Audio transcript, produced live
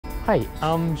Hi,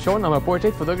 I'm Sean. I'm a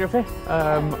portrait photographer.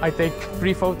 I take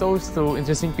free photos to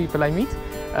interesting people I meet.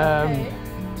 Okay.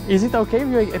 Is it okay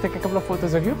if I take a couple of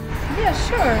photos of you? Yeah,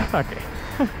 sure. Okay.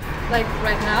 Like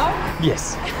right now?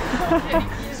 Yes. Okay.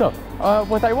 So,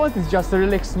 what I want is just a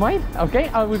relaxed smile. Okay,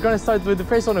 we're gonna start with the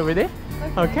first one over there.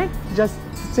 Okay. Just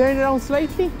turn around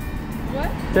slightly. What?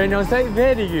 Turn around slightly.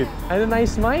 Very good. And a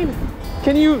nice smile.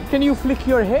 Can you flick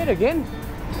your hair again?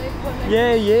 Like what, like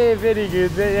Yeah, very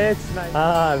good. That's nice.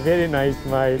 Ah, very nice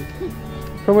smile.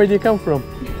 From where do you come from?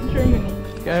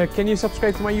 Germany. Can you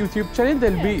subscribe to my YouTube channel?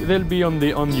 They'll be on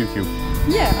YouTube.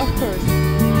 Yeah, of course.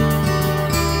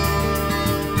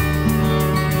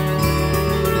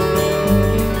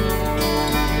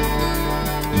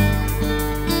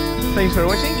 Thanks for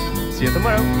watching. See you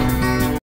tomorrow.